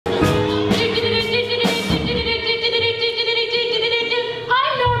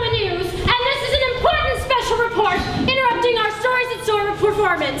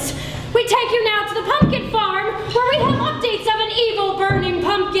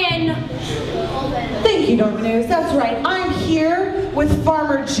pumpkin. Thank you, Norma News. That's right. I'm here with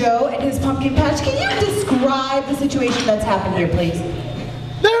Farmer Joe and his pumpkin patch. Can you describe the situation that's happened here, please?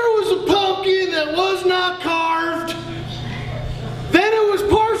 There was a pumpkin that was not carved. Then it was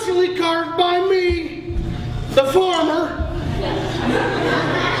partially carved by me, the farmer.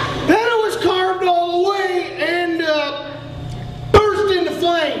 Then it was carved all the way and burst into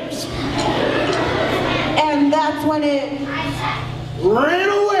flames. And that's when it ran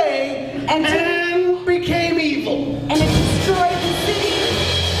away and became evil. And it destroyed the city.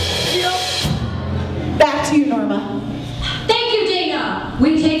 Yep. Back to you, Norma. Thank you, Dana.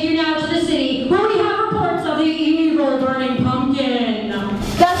 We take you now to the city where we have reports of the evil burning pumpkin.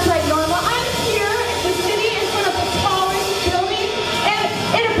 That's right, Norma. I'm here at the city in front of the tallest building, and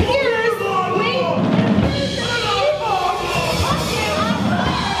it appears,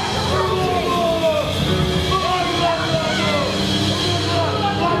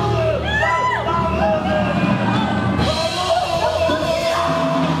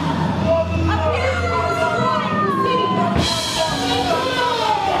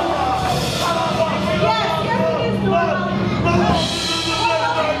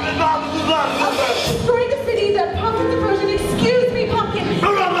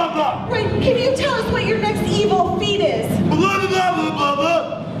 can you tell us what your next evil feat is?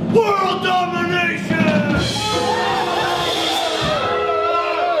 World domination!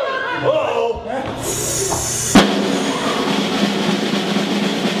 Uh-oh.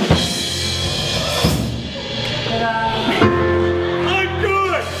 I'm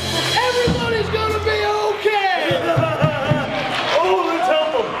good! Everybody's gonna be okay! Oh, let's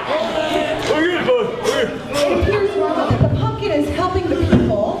help them! We're good, bud. It appears, Norma, that the pumpkin is helping the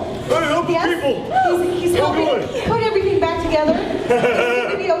people. Hey, help the people! He's helping put everything back together. It's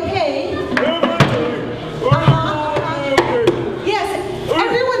going to be okay. Yes,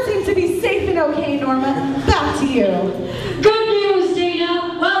 everyone seems to be safe and okay, Norma. Back to you. Good news,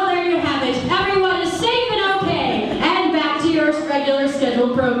 Dana. Well, there you have it. Everyone is safe and okay. And back to your regular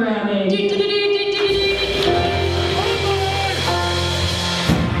scheduled programming.